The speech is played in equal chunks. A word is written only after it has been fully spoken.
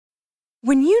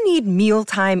When you need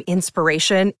mealtime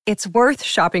inspiration, it's worth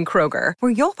shopping Kroger,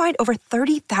 where you'll find over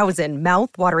 30,000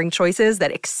 mouth-watering choices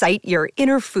that excite your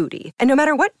inner foodie. And no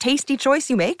matter what tasty choice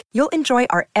you make, you'll enjoy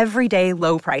our everyday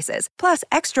low prices, plus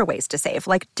extra ways to save,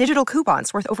 like digital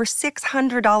coupons worth over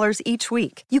 $600 each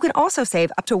week. You can also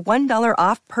save up to $1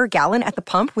 off per gallon at the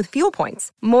pump with fuel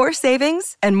points. More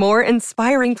savings and more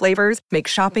inspiring flavors make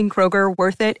shopping Kroger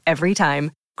worth it every time.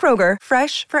 Kroger,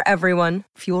 fresh for everyone.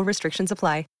 Fuel restrictions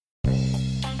apply.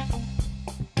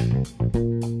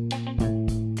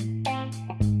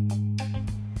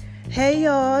 Hey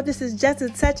y'all, this is Just a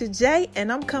Touch of J,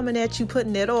 and I'm coming at you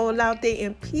putting it all out there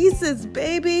in pieces,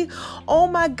 baby. Oh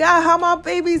my God, how my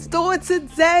baby's doing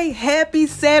today? Happy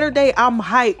Saturday. I'm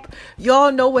hype.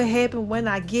 Y'all know what happened when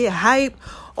I get hype.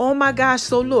 Oh my gosh.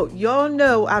 So look, y'all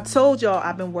know I told y'all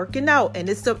I've been working out, and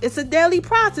it's a daily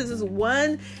process. It's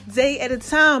one day at a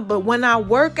time. But when I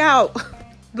work out,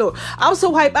 look, I'm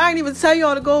so hyped. I ain't even tell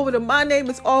y'all to go over to My Name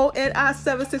Is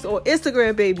ONI76 on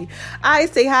Instagram, baby. I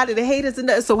say hi to the haters and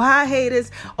nothing. So hi,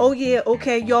 haters. Oh yeah,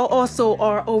 okay. Y'all also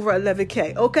are over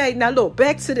 11K. Okay, now look,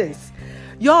 back to this.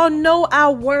 Y'all know I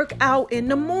work out in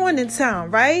the morning time,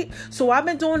 right? So I've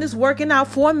been doing this working out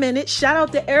for a minute. Shout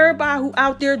out to everybody who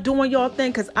out there doing y'all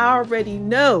thing, because I already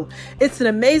know it's an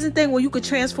amazing thing when you could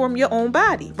transform your own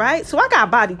body, right? So I got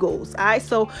body goals, all right?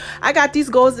 So I got these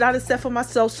goals that I set for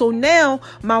myself. So now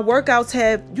my workouts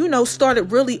have,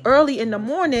 started really early in the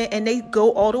morning, and they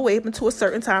go all the way up until a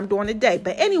certain time during the day.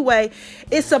 But anyway,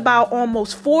 it's about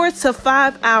almost 4 to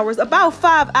 5 hours, about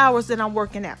 5 hours that I'm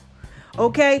working out.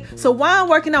 Okay, so while I'm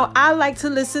working out, I like to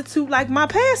listen to like my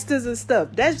pastors and stuff.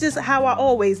 That's just how I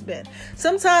always been.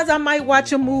 Sometimes I might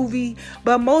watch a movie,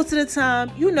 but most of the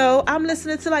time, I'm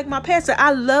listening to like my pastor.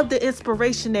 I love the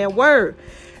inspiration, that word.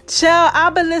 Child,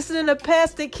 I've been listening to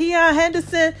Pastor Keon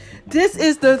Henderson. This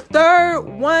is the third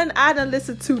one I done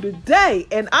listened to today,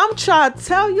 and I'm trying to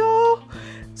tell y'all,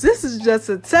 this is just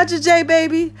a touch of J,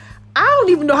 baby. I don't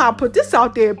even know how to put this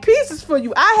out there in pieces for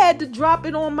you. I had to drop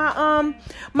it on my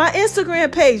my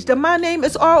Instagram page. My name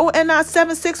is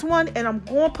RONI761, and I'm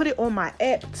going to put it on my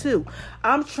app too.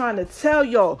 I'm trying to tell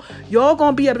y'all going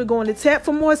to be able to go in the Tap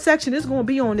for More section. It's going to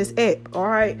be on this app, all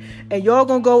right? And y'all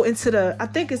going to go into I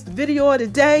think it's the video of the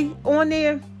day on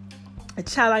there. And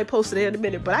child, I ain't posted it in a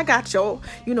minute, but I got y'all.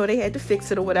 They had to fix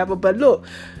it or whatever. But look,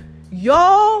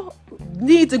 y'all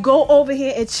need to go over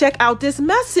here and check out this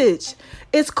message.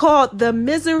 It's called The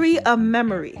Misery of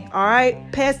Memory. All right.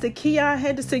 Pastor Keon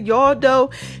Henderson, y'all know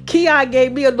Keon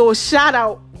gave me a little shout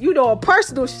out, a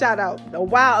personal shout out a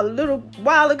little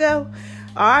while ago.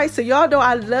 All right. So y'all know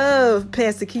I love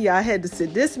Pastor Keon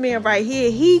Henderson. This man right here,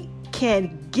 he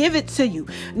can give it to you.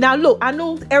 Now, look, I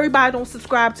know everybody don't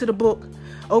subscribe to the book.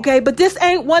 Okay, but this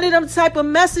ain't one of them type of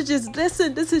messages.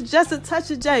 Listen, this is just a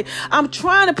touch of J. I'm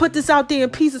trying to put this out there in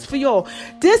pieces for y'all.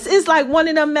 This is like one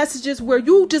of them messages where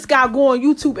you just got to go on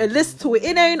YouTube and listen to it.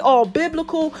 It ain't all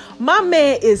biblical. My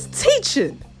man is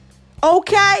teaching.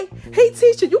 Okay, he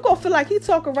teaching. You gonna feel like he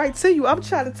talking right to you. I'm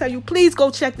trying to tell you, please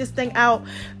go check this thing out.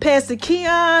 Pastor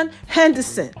Keon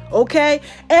Henderson. Okay,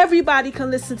 everybody can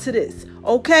listen to this.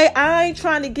 Okay, I ain't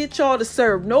trying to get y'all to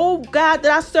serve no God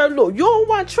that I serve. Look, you don't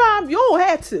want to try him, you don't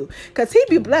have to, because he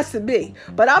be blessing me.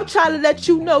 But I'm trying to let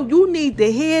you know you need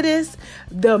to hear this.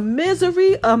 The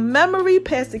Misery of Memory,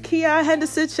 Pastor Keon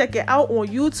Henderson. Check it out on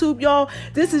YouTube, y'all.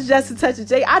 This is Just a Touch of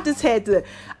J. I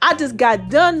just got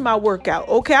done my workout.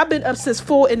 Okay, I've been up since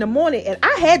 4 in the morning, and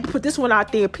I had to put this one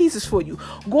out there in pieces for you.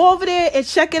 Go over there and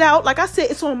check it out. Like I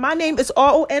said, it's on My Name Is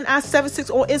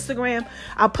RONI76 on Instagram.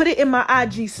 I put it in my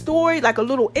IG story, like a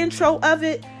little intro of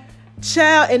it,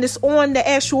 child, and it's on the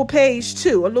actual page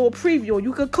too, a little preview.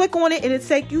 You can click on it and it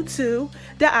take you to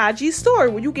the IG story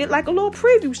where you get like a little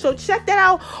preview. So check that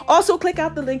out. Also click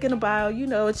out the link in the bio,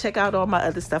 and check out all my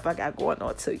other stuff I got going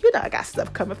on too. I got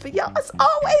stuff coming for y'all. It's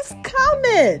always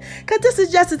coming, because this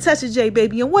is Just a Touch of J,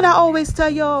 baby. And what I always tell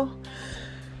y'all,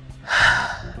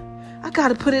 I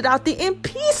gotta put it out there in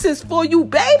pieces for you,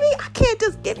 baby. I can't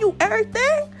just give you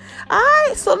everything. All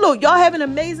right, so look, y'all have an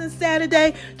amazing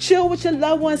Saturday. Chill with your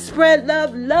loved ones, spread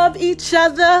love, love each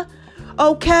other.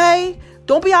 Okay,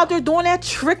 don't be out there doing that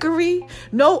trickery.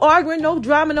 No arguing, no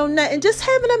drama, no nothing. Just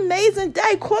have an amazing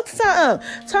day. Cook something.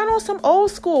 Turn on some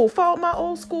old school. Follow my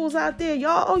old schools out there,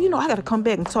 y'all. Oh, I gotta come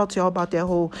back and talk to y'all about that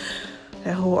whole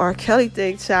R. Kelly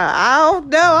thing, child. I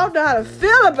don't know how to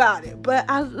feel about it, but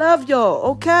I love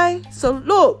y'all, okay? So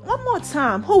look, one more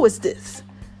time, who is this?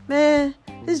 Man,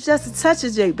 it's Just a Touch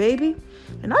of J, baby.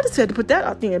 And I just had to put that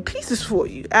out there in pieces for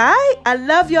you, all right? I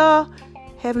love y'all.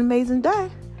 Have an amazing day.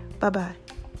 Bye-bye.